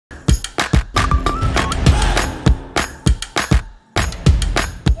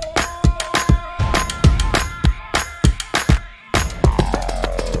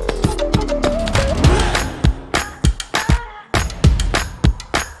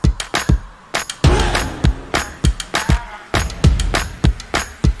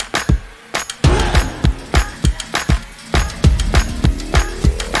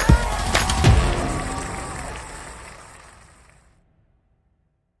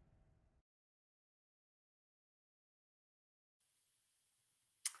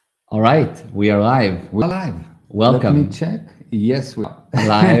All right, we are live. We're live. Welcome. Let me check. Yes, we are.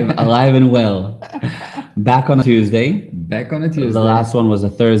 Alive and well. Back on a Tuesday. Back on a Tuesday. The last one was a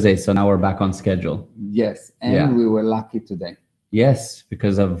Thursday, so now we're back on schedule. Yes, and Yeah. we were lucky today. Yes,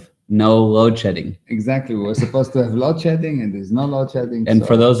 because of no load shedding. Exactly. We were supposed to have load shedding, and there's no load shedding. And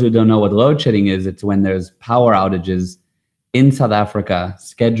for those who don't know what load shedding is, it's when there's power outages in South Africa,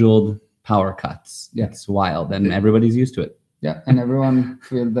 scheduled power cuts. Yeah. It's wild, and everybody's used to it. Yeah, and everyone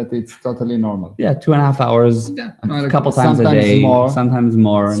feels that it's totally normal. Yeah, 2.5 hours, Yeah, a couple times a day, sometimes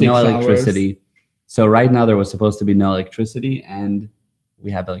more, 6 no hours. electricity. So right now there was supposed to be no electricity, and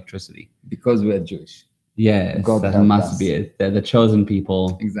we have electricity. Because we are Jewish. Yes, God that help must us. be it. They're the chosen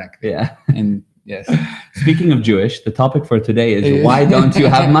people. Exactly. Yeah. And yes. Speaking of Jewish, the topic for today is why don't you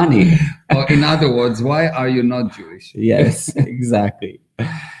have money? Or in other words, why are you not Jewish? Yes, exactly.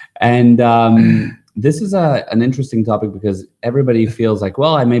 And this is an interesting topic because everybody feels like,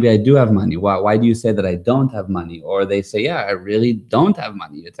 well, maybe I do have money. Why do you say that I don't have money? Or they say, yeah, I really don't have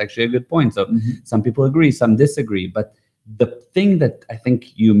money. It's actually a good point. So some people agree, some disagree. But the thing that I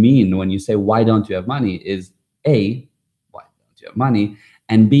think you mean when you say, why don't you have money is A, why don't you have money?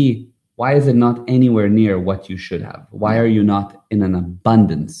 And B, why is it not anywhere near what you should have? Why are you not in an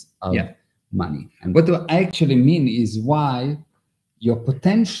abundance of money? And what I actually mean is why your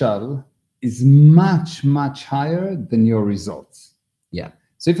potential is much, much higher than your results. Yeah.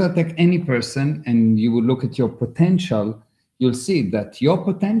 So if I take any person and you will look at your potential, you'll see that your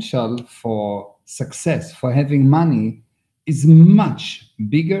potential for success, for having money, is much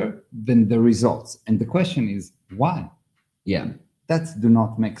bigger than the results. And the question is, why? Yeah. That do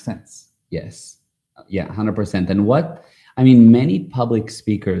not make sense. Yes. Yeah, 100%. And many public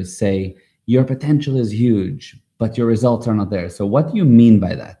speakers say your potential is huge, but your results are not there. So what do you mean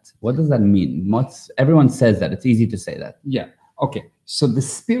by that? What does that mean? Everyone says that. It's easy to say that. Yeah. Okay. So the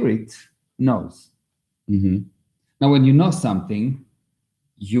spirit knows. Mm-hmm. Now, when you know something,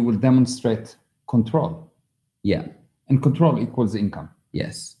 you will demonstrate control. Yeah. And control equals income.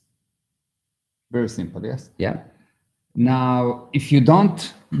 Yes. Very simple, yes? Yeah. Now, if you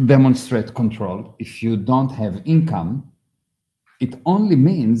don't demonstrate control, if you don't have income, it only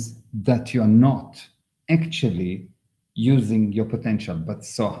means that you're not actually using your potential. But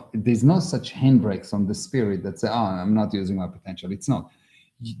so there's no such handbrakes on the spirit that say, oh, I'm not using my potential. It's not.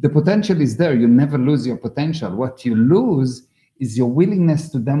 The potential is there. You never lose your potential. What you lose is your willingness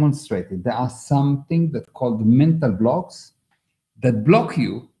to demonstrate it. There are something that called mental blocks that block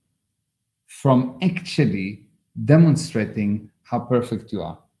you from actually demonstrating how perfect you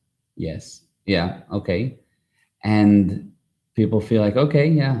are. Yes. Yeah. Okay. And people feel like, okay,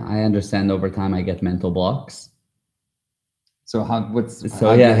 yeah, I understand over time I get mental blocks. So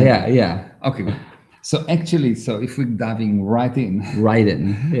yeah. Okay, good. So actually, if we're diving right in.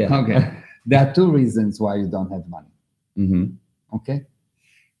 Yeah. Okay. There are two reasons why you don't have money. Mm-hmm. Okay.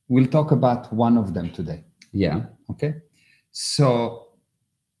 We'll talk about one of them today. Yeah. Okay. So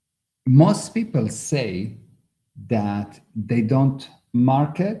most people say that they don't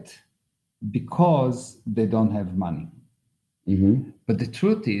market because they don't have money. Mm-hmm. But the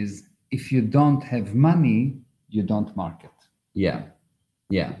truth is, if you don't have money, you don't market. Yeah.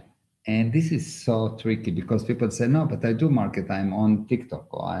 Yeah. And this is so tricky because people say, no, but I do market. I'm on TikTok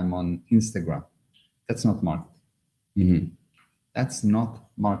or I'm on Instagram. That's not marketing. Mm-hmm. That's not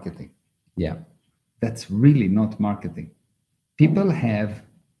marketing. Yeah. That's really not marketing. People have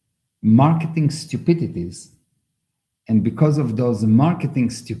marketing stupidities. And because of those marketing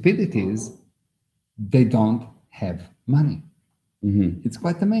stupidities, they don't have money. Mm-hmm. It's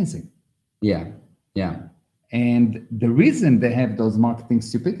quite amazing. Yeah. Yeah. And the reason they have those marketing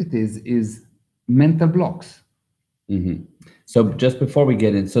stupidities is mental blocks. Mm-hmm. So just before we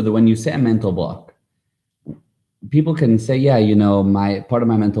get in, so that when you say a mental block, people can say, yeah, my part of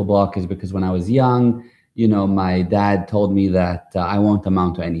my mental block is because when I was young, my dad told me that I won't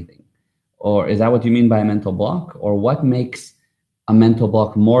amount to anything. Or is that what you mean by a mental block? Or what makes a mental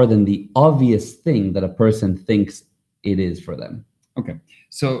block more than the obvious thing that a person thinks it is for them? Okay.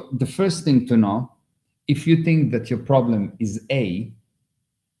 So the first thing to know, if you think that your problem is A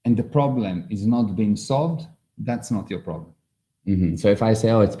and the problem is not being solved, that's not your problem. Mm-hmm. So if I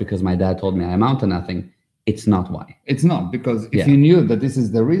say, oh, it's because my dad told me I amount to nothing, it's not why. It's not, because if you knew that this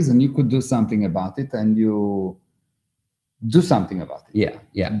is the reason, you could do something about it and you do something about it. Yeah,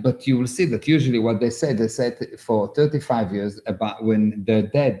 yeah. But you will see that usually what they said for 35 years about when their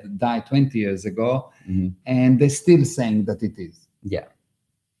dad died 20 years ago, and they're still saying that it is. Yeah.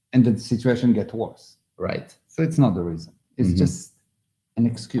 And the situation gets worse. Right. So it's not the reason. It's just an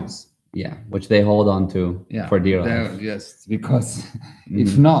excuse. Yeah, which they hold on to for dear life. Yes, because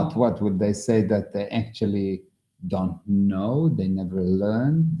if not, what would they say? That they actually don't know, they never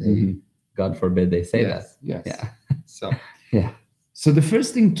learn. They, God forbid they say that. Yes. Yeah. So, Yeah. so the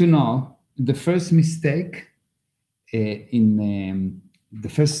first thing to know, the first mistake in the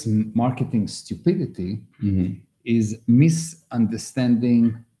first marketing stupidity is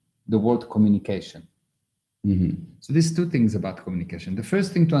misunderstanding the word communication. So there's two things about communication. The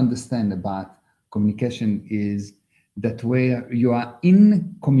first thing to understand about communication is that where you are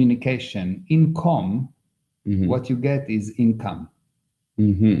in communication, what you get is income.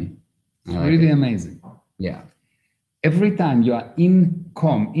 It's really amazing. Yeah. Every time you are in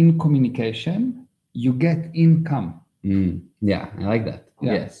communication, you get income. Yeah, I like that.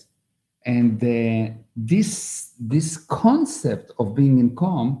 Yeah. Yes. And this concept of being in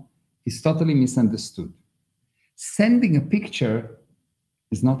is totally misunderstood. Sending a picture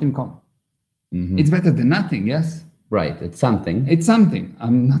is not income. It's better than nothing, yes? Right. It's something. It's something.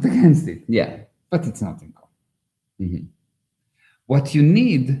 I'm not against it. Yeah. But it's not income. What you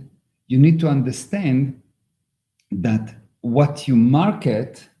need to understand that what you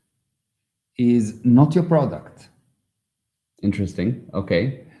market is not your product. Interesting.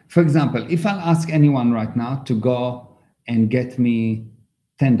 Okay. For example, if I'll ask anyone right now to go and get me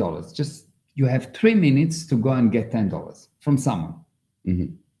 $10, just you have 3 minutes to go and get $10 from someone.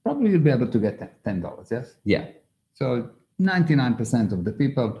 Probably you'll be able to get $10, yes? Yeah. So 99% of the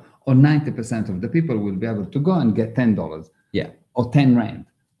people or 90% of the people will be able to go and get $10. Yeah. Or 10 rand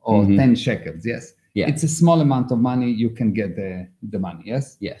or 10 shekels, yes? Yeah. It's a small amount of money, you can get the money,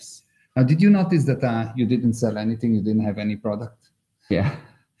 yes? Yes. Now, did you notice that you didn't sell anything, you didn't have any product? Yeah.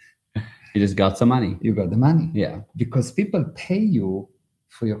 You just got some money. You got the money. Yeah. Because people pay you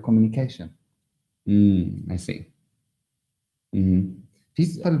for your communication. I see.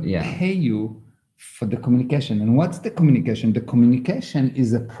 People pay you for the communication. And what's the communication? The communication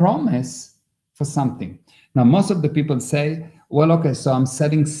is a promise for something. Now, most of the people say, well, okay, so I'm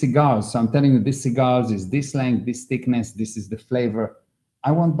selling cigars. So I'm telling you this cigars is this length, this thickness, this is the flavor.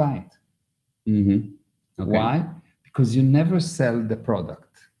 I won't buy it. Okay. Why? Because you never sell the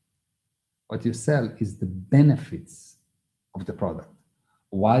product. What you sell is the benefits of the product.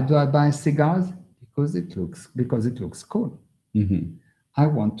 Why do I buy cigars? Because it looks cool. I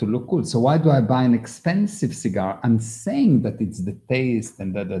want to look cool. So why do I buy an expensive cigar? I'm saying that it's the taste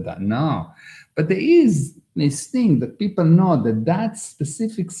and No, but there is this thing that people know that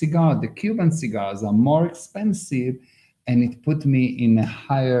specific cigar, the Cuban cigars, are more expensive, and it put me in a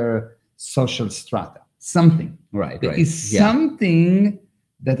higher social strata. Something. There is something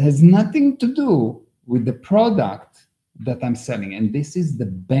that has nothing to do with the product that I'm selling, and this is the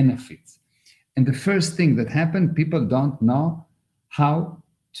benefits. And the first thing that happened, people don't know how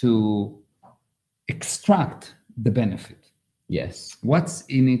to extract the benefit. Yes. What's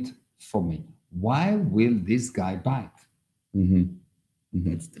in it for me? Why will this guy buy it?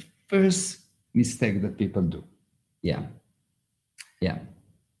 It's the first mistake that people do. Yeah. Yeah.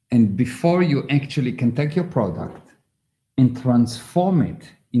 And before you actually can take your product and transform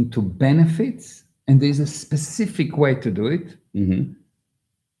it into benefits, and there's a specific way to do it,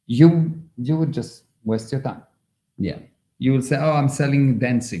 you would just waste your time. Yeah. You will say, oh, I'm selling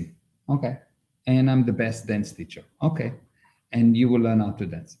dancing. Okay. And I'm the best dance teacher. Okay. And you will learn how to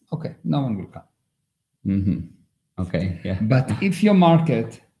dance. Okay. No one will come. Okay. Yeah. But if your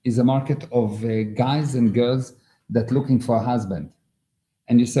market is a market of guys and girls that looking for a husband,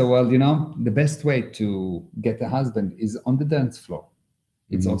 and you say, well, the best way to get a husband is on the dance floor.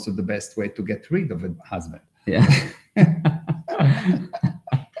 It's also the best way to get rid of a husband. Yeah.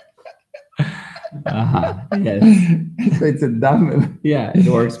 Yes. So it's a double. Yeah, it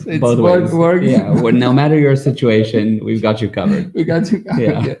works both ways. Works. Yeah. Well, no matter your situation, we've got you covered. We got you covered.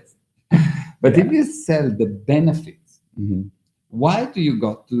 Yeah. Yes. But if you sell the benefits, why do you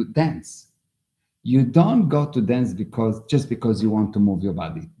go to dance? You don't go to dance just because you want to move your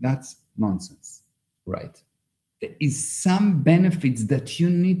body. That's nonsense. Right. There is some benefits that you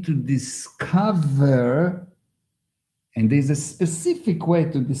need to discover, and there's a specific way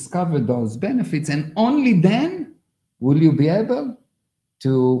to discover those benefits, and only then will you be able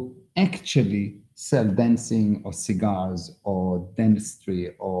to actually sell dancing or cigars or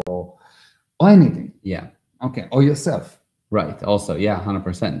dentistry or anything. Yeah. Okay. Or yourself. Right. Also, yeah,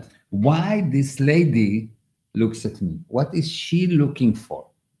 100%. Why this lady looks at me? What is she looking for?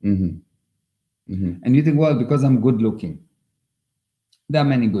 And you think, well, because I'm good looking. There are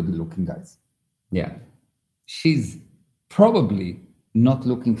many good looking guys. Yeah. She's probably not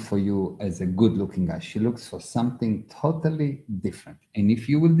looking for you as a good-looking guy. She looks for something totally different. And if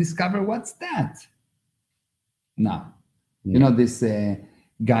you will discover what's that, now, you know this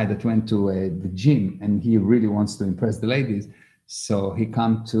guy that went to the gym and he really wants to impress the ladies. So he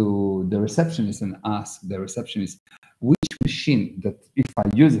come to the receptionist and ask the receptionist, which machine that if I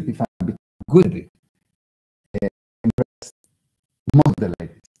use it, if I become good at it, impress most of the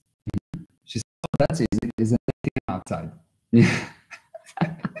ladies. She said, oh, that's easy. There's anything outside.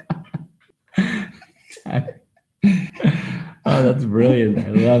 Oh, that's brilliant. I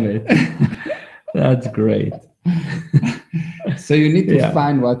love it. That's great. So you need to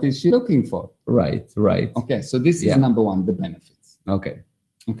find what is she looking for. Right. Okay, so this is number one, the benefits. Okay.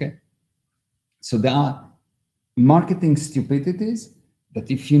 So there are marketing stupidities that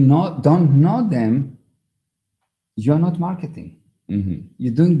if you don't know them, you're not marketing.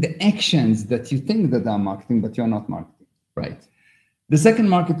 You're doing the actions that you think that are marketing, but you're not marketing. Right. The second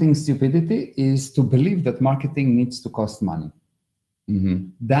marketing stupidity is to believe that marketing needs to cost money.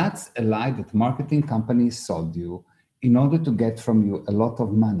 That's a lie that marketing companies sold you in order to get from you a lot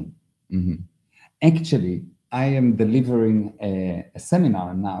of money. Actually, I am delivering a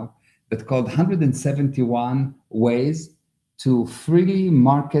seminar now that's called 171 Ways to Freely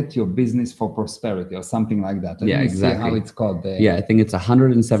Market Your Business for Prosperity or something like that. Yeah, exactly. See how it's called. I think it's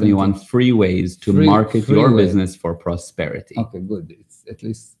 171 free ways to market your business for prosperity. Okay, good. It's at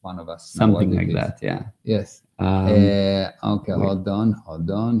least one of us. Something like that, yeah. Yes. Okay, hold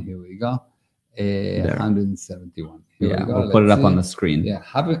on. Here we go. 171. Here we go. We'll put it up on the screen.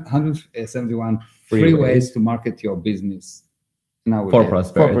 171 free ways to market your business for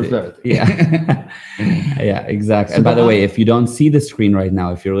prosperity. Yeah, exactly. So and by the way, if you don't see the screen right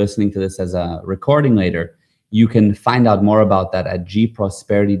now, if you're listening to this as a recording later, you can find out more about that at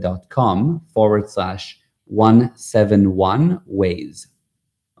gprosperity.com/171 ways.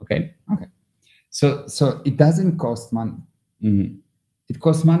 Okay. So it doesn't cost money. It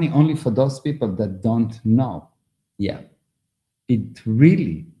costs money only for those people that don't know. Yeah. It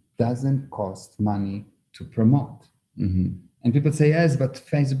really doesn't cost money to promote. And people say, yes, but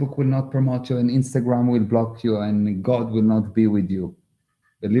Facebook will not promote you and Instagram will block you and God will not be with you.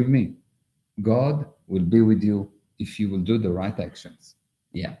 Believe me, God will be with you if you will do the right actions.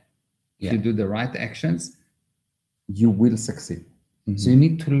 If you do the right actions, you will succeed. So you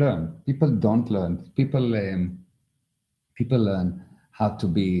need to learn. People don't learn. People learn how to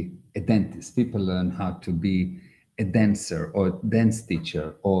be a dentist. People learn how to be a dancer or a dance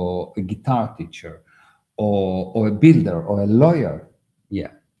teacher or a guitar teacher or a builder or a lawyer.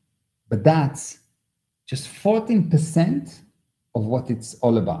 But that's just 14% of what it's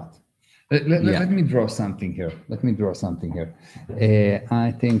all about. Let me draw something here.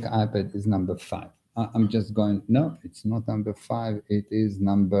 I think iPad is number 5. I'm just going, no, it's not number 5. It is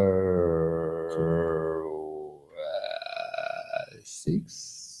number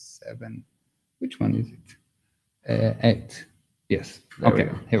 6, 7. Which one is it? 8. Yes. Okay,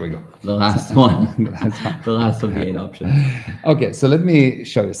 here we go. The last one. The last of the 8 options. Okay, so let me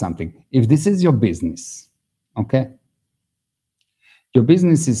show you something. If this is your business, okay? Your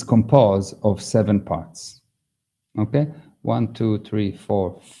business is composed of 7 parts, okay? 1, 2, 3,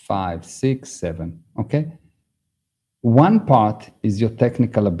 4, 5, 6, 7, okay? One part is your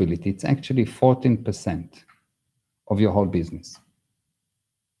technical ability. It's actually 14% of your whole business.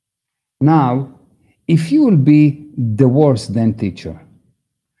 Now, if you will be the worst dent teacher,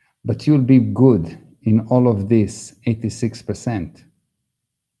 but you'll be good in all of this 86%,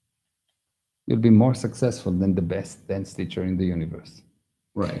 you'll be more successful than the best dance teacher in the universe.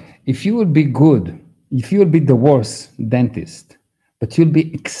 Right. If you will be good, if you will be the worst dentist, but you'll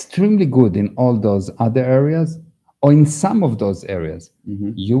be extremely good in all those other areas or in some of those areas,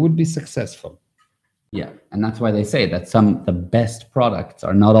 you would be successful. Yeah, and that's why they say that the best products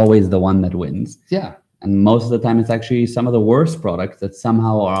are not always the one that wins. Yeah. And most of the time, it's actually some of the worst products that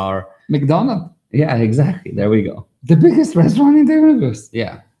somehow are... McDonald's. Yeah, exactly. There we go. The biggest restaurant in the universe.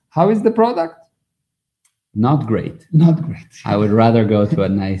 Yeah. How is the product? Not great. Not great. I would rather go to a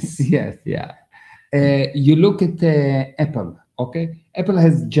nice... Yes. Yeah. You look at Apple, okay? Apple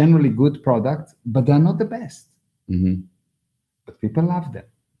has generally good products, but they're not the best. But people love them.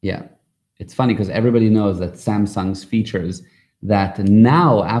 Yeah. It's funny because everybody knows that Samsung's features that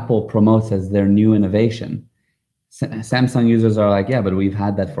now Apple promotes as their new innovation. Samsung users are like, yeah, but we've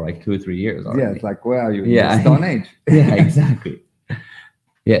had that for like 2 or 3 years already. Yeah, it's like, where are you? Yeah. In the Stone Age. Yeah, exactly.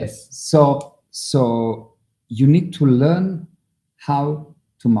 Yes. So you need to learn how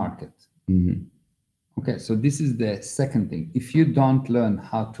to market. Okay, so this is the second thing. If you don't learn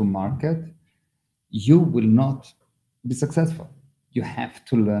how to market, you will not be successful. You have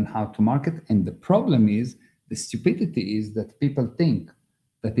to learn how to market. And the problem is, the stupidity is that people think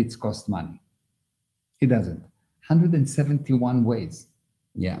that it costs money. It doesn't. 171 ways.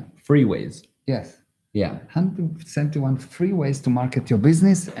 Yeah. Free ways. Yes. Yeah. 171 free ways to market your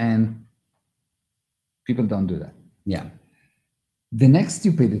business, and people don't do that. Yeah. The next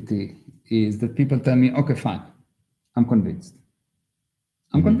stupidity is that people tell me, okay, fine, I'm convinced.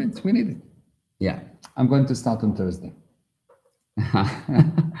 I'm convinced we need it. Yeah. I'm going to start on Thursday.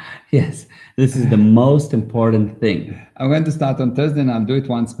 Yes, this is the most important thing. I'm going to start on Thursday and I'll do it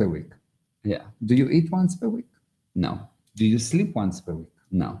once per week. Yeah. Do you eat once per week? No. Do you sleep once per week?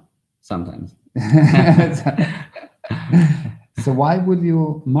 No. Sometimes. So why will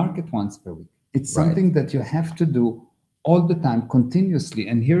you market once per week? It's something that you have to do all the time, continuously.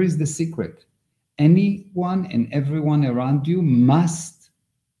 And here is the secret. Anyone and everyone around you must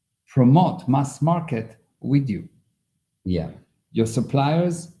promote, must market with you. Yeah. Your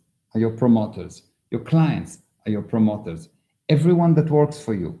suppliers are your promoters. Your clients are your promoters. Everyone that works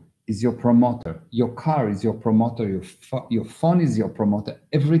for you is your promoter. Your car is your promoter. Your phone is your promoter.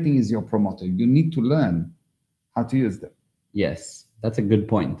 Everything is your promoter. You need to learn how to use them. Yes, that's a good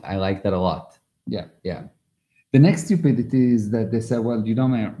point. I like that a lot. Yeah. Yeah. The next stupidity is that they say, well, you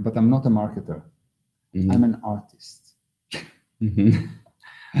know, but I'm not a marketer. I'm an artist.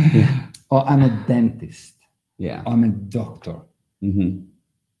 Yeah. Or I'm a dentist. Yeah. Or I'm a doctor.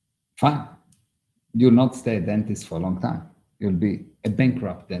 Fine. You'll not stay a dentist for a long time. You'll be a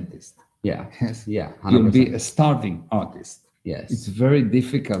bankrupt dentist. Yeah. Yes. Yeah. 100%. You'll be a starving artist. Yes. It's very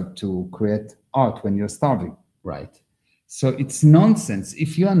difficult to create art when you're starving. Right. So it's nonsense.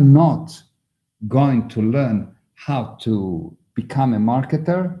 If you are not going to learn how to become a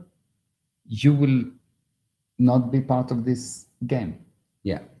marketer, you will not be part of this game.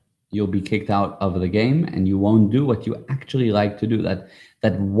 Yeah. You'll be kicked out of the game and you won't do what you actually like to do.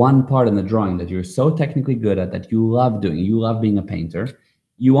 That one part in the drawing that you're so technically good at, that you love doing, you love being a painter,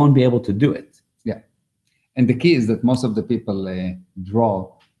 you won't be able to do it. Yeah. And the key is that most of the people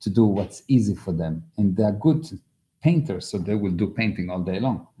draw to do what's easy for them. And they're good painters, so they will do painting all day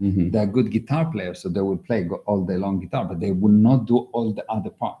long. They're good guitar players, so they will play all day long guitar, but they will not do all the other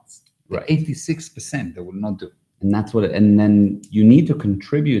parts. Right. 86% they will not do. And that's what and then you need to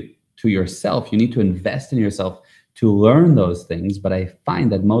contribute to yourself. You need to invest in yourself to learn those things. But I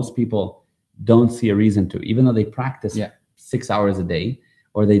find that most people don't see a reason to, even though they practice 6 hours a day,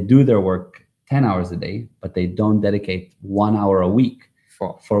 or they do their work 10 hours a day, but they don't dedicate 1 hour a week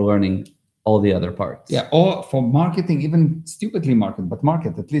for learning all the other parts. Yeah, or for marketing, even stupidly market, but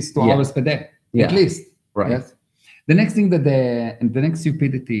market at least 2 hours per day, at least. Right. Yes. The next thing that the next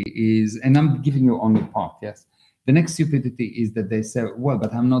stupidity is, and I'm giving you only part, yes. The next stupidity is that they say, well,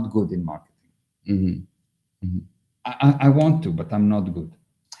 but I'm not good in marketing. I want to, but I'm not good.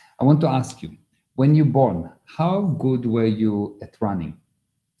 I want to ask you, when you're born, how good were you at running?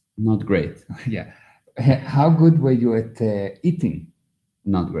 Not great. Yeah. How good were you at eating?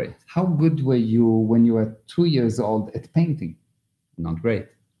 Not great. How good were you when you were 2 years old at painting? Not great.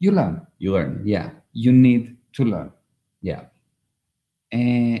 You learn. You learn, yeah. You need to learn. Yeah.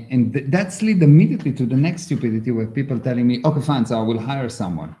 And that's lead immediately to the next stupidity, where people telling me, okay, fine, so I will hire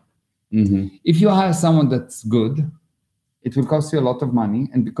someone. If you hire someone that's good, it will cost you a lot of money.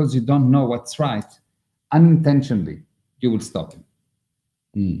 And because you don't know what's right, unintentionally, you will stop him.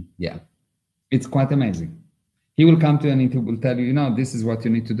 Yeah. It's quite amazing. He will come to you and he will tell you, you know, this is what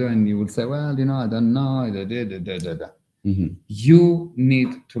you need to do. And you will say, well, you know, I don't know. You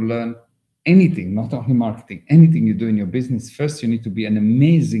need to learn anything, not only marketing, anything you do in your business. First, you need to be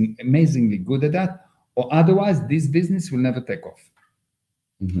amazingly good at that, or otherwise this business will never take off.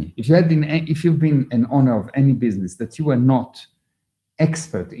 If you've been an owner of any business that you were not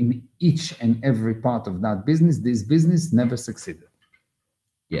expert in each and every part of that business, this business never succeeded.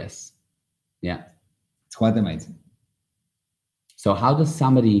 Yes. Yeah. It's quite amazing. So how does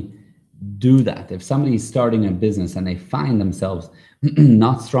somebody do that? If somebody is starting a business and they find themselves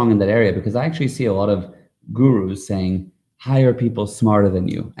not strong in that area, because I actually see a lot of gurus saying, hire people smarter than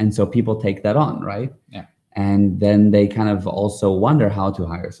you. And so people take that on, right? Yeah. And then they kind of also wonder how to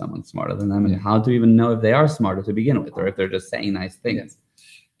hire someone smarter than them and how to even know if they are smarter to begin with, or if they're just saying nice things. Yes.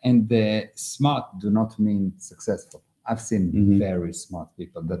 And the smart do not mean successful. I've seen very smart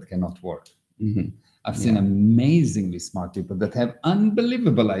people that cannot work. I've seen amazingly smart people that have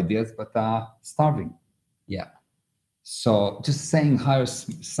unbelievable ideas, but are starving. Yeah. So just saying hire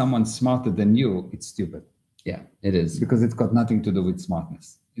someone smarter than you, it's stupid. Yeah, it is. Because it's got nothing to do with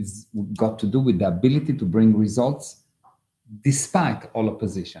smartness. It's got to do with the ability to bring results despite all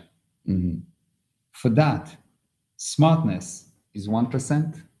opposition. For that, smartness is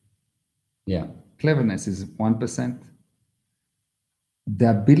 1%. Yeah. Cleverness is 1%. The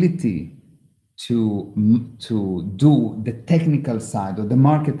ability to do the technical side or the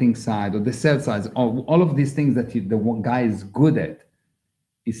marketing side or the sales side, or all of these things that the guy is good at,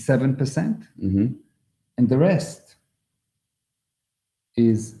 is 7%. Mm-hmm. And the rest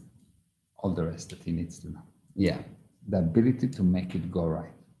is all the rest that he needs to know. Yeah. The ability to make it go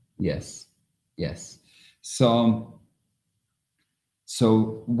right. Yes. Yes. So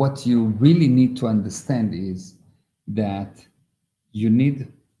what you really need to understand is that you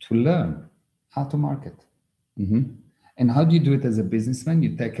need to learn how to market. Mm-hmm. And how do you do it as a businessman?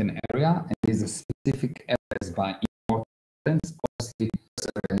 You take an area, and there's a specific areas by importance. Obviously,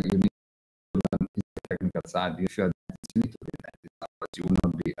 you need to learn the technical side. If you need to be that, you will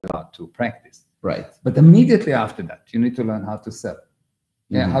not be allowed to practice. Right. But immediately after that, you need to learn how to sell.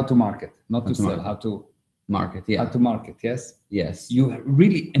 Yeah, Mm-hmm. how to market, not to sell, market. how to market. Yeah. how to market. Yes. Yes. You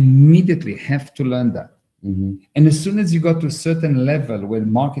really immediately have to learn that. Mm-hmm. And as soon as you go to a certain level where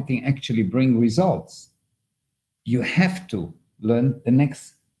marketing actually bring results, you have to learn the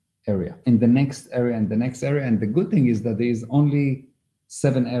next area, and the next area, and the next area. And the good thing is that there is only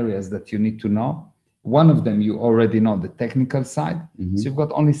 7 areas that you need to know. One of them you already know, the technical side. Mm-hmm. So you've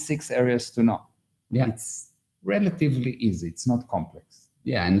got only 6 areas to know. Yeah. It's relatively easy. It's not complex.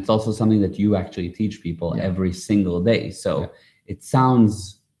 Yeah, and it's also something that you actually teach people every single day. So it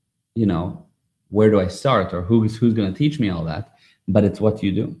sounds, where do I start, or who's going to teach me all that? But it's what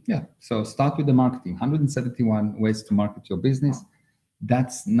you do. Yeah. So start with the marketing. 171 ways to market your business.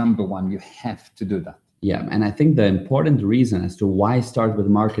 That's number one. You have to do that. Yeah. And I think the important reason as to why start with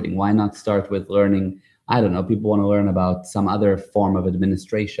marketing, why not start with learning, I don't know, people want to learn about some other form of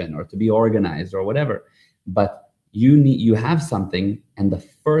administration or to be organized or whatever. But you have something, and the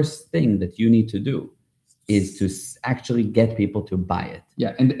first thing that you need to do is to actually get people to buy it.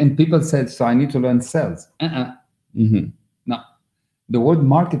 Yeah. And people said, so I need to learn sales. Mm-hmm. No. The word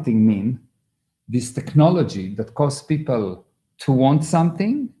marketing means this technology that causes people to want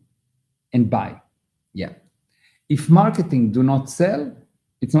something and buy. Yeah. If marketing do not sell,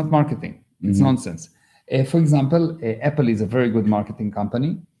 it's not marketing. It's nonsense. For example, Apple is a very good marketing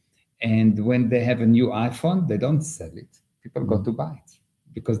company. And when they have a new iPhone, they don't sell it. People go to buy it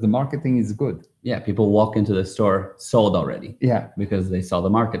because the marketing is good. Yeah. People walk into the store sold already. Yeah. Because they saw the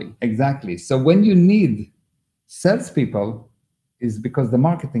marketing. Exactly. So when you need salespeople, is because the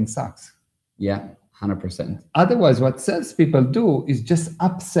marketing sucks. Yeah, 100%. Otherwise, what salespeople do is just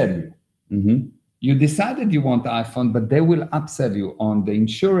upsell you. Mm-hmm. You decided you want iPhone, but they will upsell you on the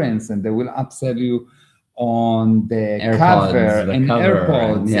insurance, and they will upsell you on the cover and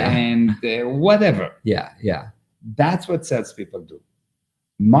AirPods and whatever. Yeah, yeah. That's what salespeople do.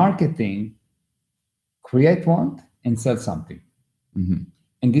 Marketing, create want and sell something. Mm-hmm.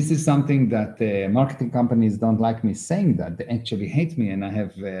 And this is something that marketing companies don't like me saying that. They actually hate me. And I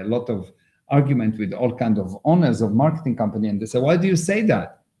have a lot of argument with all kinds of owners of marketing company. And they say, why do you say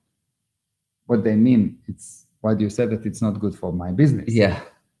that? What they mean, why do you say that it's not good for my business? Yeah.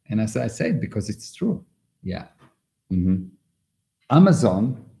 And I say it because it's true. Yeah. Mm-hmm.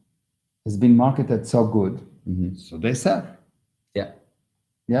 Amazon has been marketed so good, so they sell. Yeah.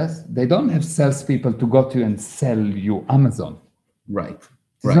 Yes. They don't have salespeople to go to and sell you Amazon. Right.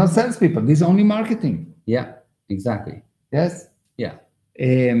 It's not salespeople. This is only marketing. Yeah, exactly. Yes. Yeah.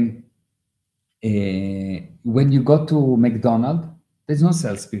 When you go to McDonald's, there's no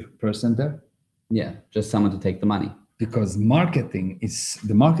salesperson there. Yeah, just someone to take the money. Because the marketing is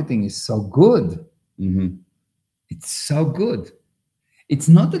so good. Mm-hmm. It's so good. It's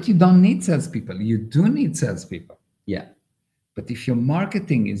not that you don't need salespeople. You do need salespeople. Yeah. But if your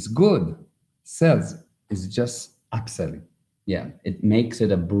marketing is good, sales is just upselling. Yeah, it makes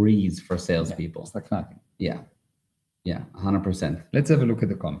it a breeze for salespeople. It's like nothing. Yeah, yeah, 100%. Let's have a look at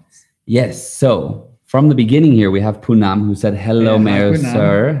the comments. Yes, so from the beginning here, we have Poonam who said, hello, Meir,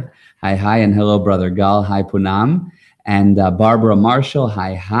 sir. Hi, hi, and hello, brother Gal. Hi, Poonam. And Barbara Marshall,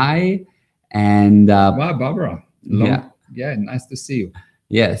 hi, hi. And wow, Barbara. Yeah, nice to see you.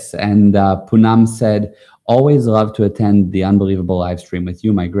 Yes, and Poonam said, always love to attend the unbelievable live stream with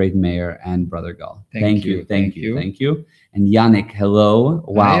you, my great Meir and brother Gal. Thank you. And Yannick, hello.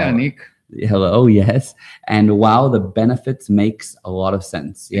 Wow. Hi, Yannick. Hello, yes. And wow, the benefits makes a lot of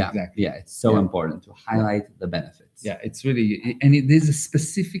sense. Yeah, exactly. Yeah, it's so important to highlight the benefits. Yeah, it's really, and there's a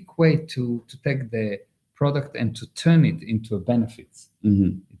specific way to take the product and to turn it into a benefits.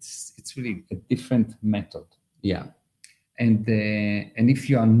 Mm-hmm. It's really a different method. Yeah. And if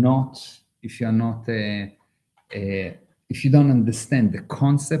you don't understand the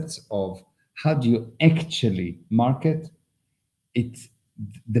concepts of how do you actually market,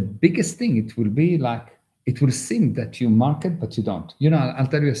 the biggest thing, it will be like, it will seem that you market, but you don't. You know, I'll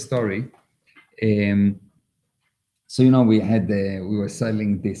tell you a story. So, you know, we were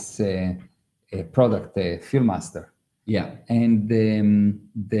selling this product, Fieldmaster. Yeah. And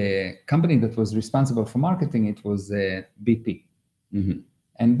the company that was responsible for marketing it was BP. Mm-hmm.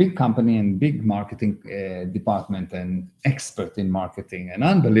 And big company and big marketing department and expert in marketing and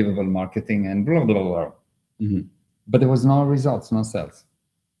unbelievable marketing and blah, blah, blah. Mm-hmm. But there was no results, no sales.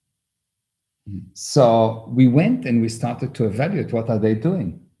 Mm-hmm. So we went and we started to evaluate what are they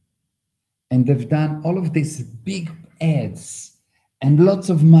doing. And they've done all of these big ads and lots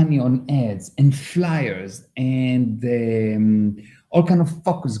of money on ads and flyers and all kind of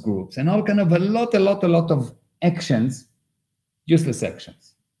focus groups and all kind of a lot of actions, useless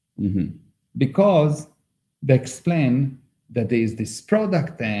actions. Mm-hmm. Because they explain that there is this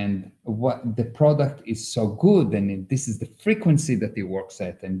product and what the product is so good and this is the frequency that it works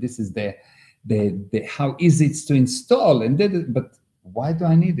at and this is the how easy it's to install and but why do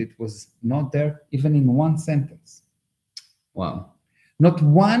I need it was not there even in one sentence. Wow. Not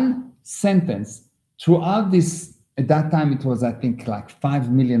one sentence throughout this. At that time it was I think like 5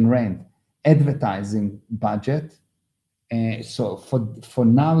 million rand advertising budget. So for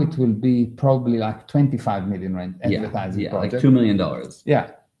now it will be probably like 25 million rand advertising project. Like $2 million.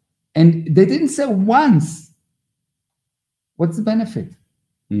 Yeah. And they didn't say once, what's the benefit?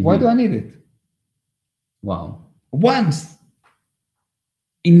 Mm-hmm. Why do I need it? Wow. Once.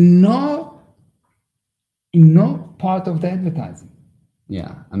 In no part of the advertising.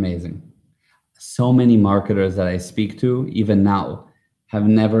 Yeah, amazing. So many marketers that I speak to, even now, have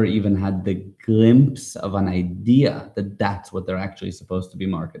never even had the glimpse of an idea that that's what they're actually supposed to be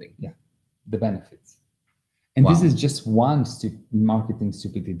marketing. Yeah, the benefits. And Wow. This is just one marketing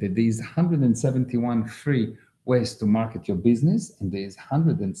stupidity. There is 171 free ways to market your business, and there is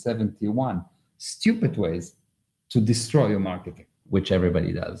 171 stupid ways to destroy your marketing. Which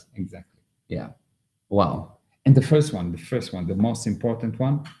everybody does. Exactly. Yeah. Wow. And the first one, the most important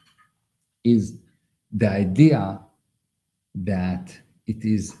one, is the idea that it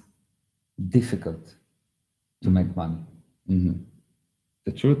is difficult to make money. Mm-hmm.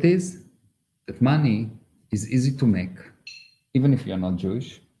 The truth is that money is easy to make, even if you're not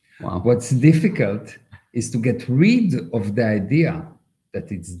Jewish. Wow. What's difficult is to get rid of the idea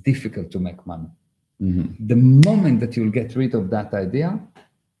that it's difficult to make money. Mm-hmm. The moment that you'll get rid of that idea,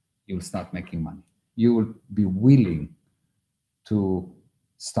 you'll start making money. You will be willing to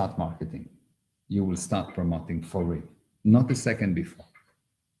start marketing. You will start promoting for real, not a second before.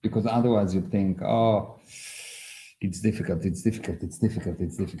 Because otherwise you think, oh, it's difficult. So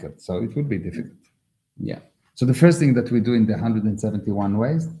it will be difficult. Yeah. So the first thing that we do in the 171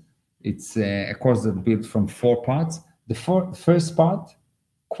 ways, it's a course that's built from 4 parts. The first part,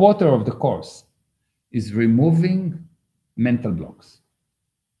 quarter of the course, is removing mental blocks.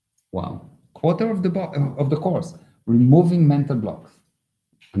 Wow. Quarter of the course, removing mental blocks.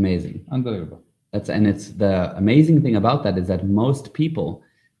 Amazing. Unbelievable. And it's the amazing thing about that is that most people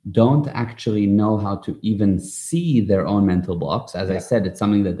don't actually know how to even see their own mental blocks. As I said, it's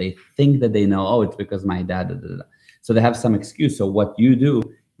something that they think that they know. Oh, it's because my dad. Da, da, da. So they have some excuse. So what you do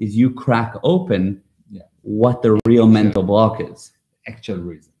is you crack open what the real mental block is. Actual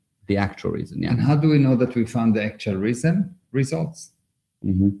reason. The actual reason. Yeah. And how do we know that we found the actual reason? Results.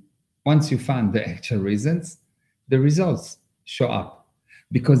 Mm-hmm. Once you find the actual reasons, the results show up.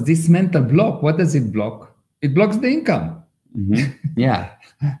 Because this mental block, what does it block? It blocks the income. Mm-hmm. Yeah.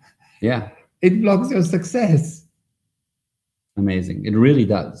 Yeah. It blocks your success. Amazing. It really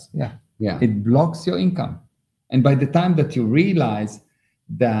does. Yeah. Yeah. It blocks your income. And by the time that you realize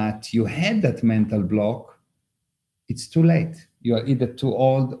that you had that mental block, it's too late. You are either too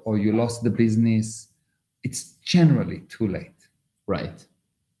old or you lost the business. It's generally too late. Right.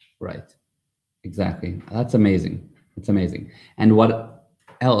 Right. Exactly. That's amazing. It's amazing. And what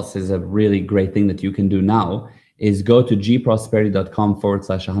else is a really great thing that you can do now is go to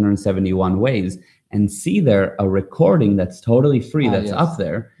gprosperity.com/171 ways and see there a recording that's totally free that's up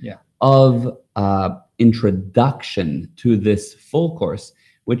there of introduction to this full course,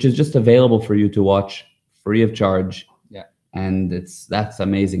 which is just available for you to watch free of charge. And that's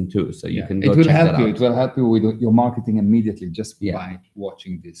amazing too. So you can go check that out. It will help you with your marketing immediately just by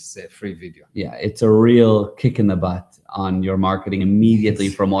watching this free video. Yeah, it's a real kick in the butt on your marketing immediately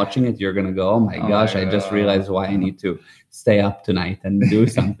from watching it. You're going to go, oh my gosh, I just realized why I need to stay up tonight and do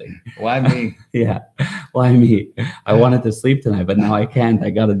something. Why me? Yeah, why me? I wanted to sleep tonight, but now I can't. I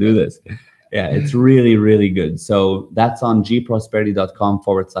got to do this. Yeah, it's really, really good. So that's on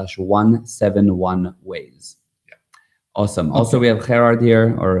gprosperity.com/171 ways. Awesome. Also, we have Gerard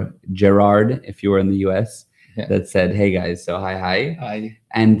here, or Gerard, if you were in the US, that said, hey guys, so hi. Hi.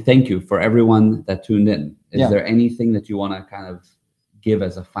 And thank you for everyone that tuned in. Is Yeah. there anything that you want to kind of give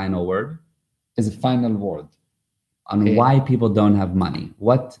as a final word? As a final word. On why people don't have money.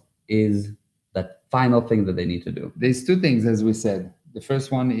 What is that final thing that they need to do? There's two things, as we said. The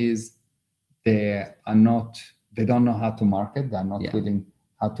first one is they don't know how to market. They're not willing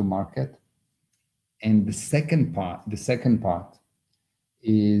how to market. And the second part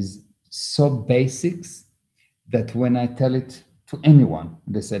is so basics that when I tell it to anyone,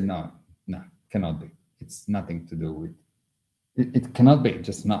 they said, no, cannot be. It's nothing to do with it cannot be,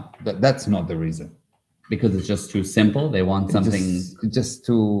 just not. That's not the reason. Because it's just too simple. They want something just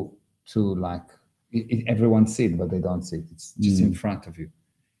to like everyone see it, but they don't see it. It's just in front of you.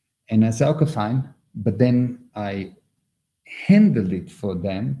 And I say, okay, fine. But then I handled it for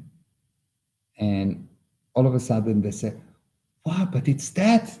them, and all of a sudden they say, wow, but it's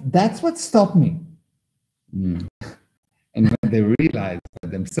that's what stopped me. And when they realize for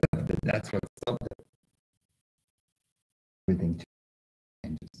themselves that that's what stopped them, everything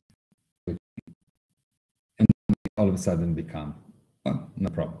changes. And all of a sudden become, no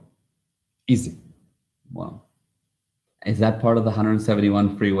problem. Easy. Wow. Is that part of the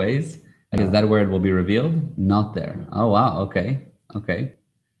 171 free ways? Like, is that where it will be revealed? Not there. Oh, wow. Okay.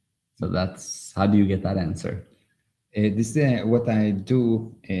 So that's, how do you get that answer? This is what I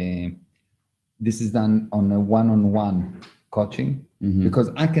do. This is done on a one-on-one coaching, because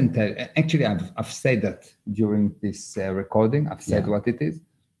I can tell, actually I've said that during this recording, I've said what it is.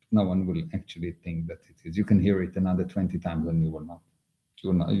 No one will actually think that it is. You can hear it another 20 times and you will not.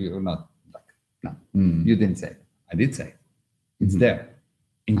 You will not like, no, you didn't say it. I did say it. It's there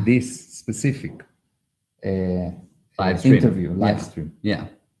in this specific live stream. Yeah.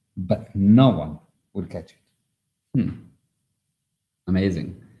 But no one will catch it.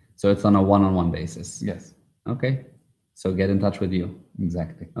 Amazing. So it's on a one-on-one basis. Yes. Okay. So get in touch with you.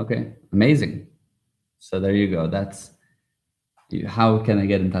 Exactly. Okay. Amazing. So there you go. That's, how can I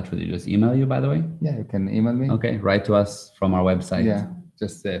get in touch with you? Just email you, by the way? Yeah, you can email me. Okay. Write to us from our website. Yeah.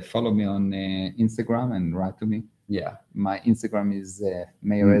 Just follow me on Instagram and write to me. Yeah. My Instagram is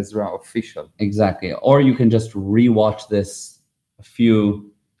Meir Ezra Official. Exactly. Or you can just rewatch this a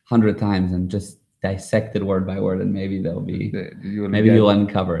few hundred times and just dissect it word by word, and maybe there'll be, you'll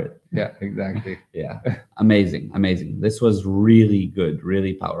uncover it. Yeah, exactly. Yeah. Amazing. This was really good,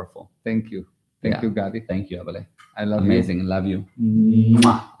 really powerful. Thank you. Thank you, Gadi. Thank you, Abale. I love Amazing. you. Love you.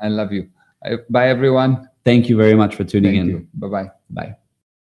 I love you. Bye, everyone. Thank you very much for tuning in. Bye-bye. Bye.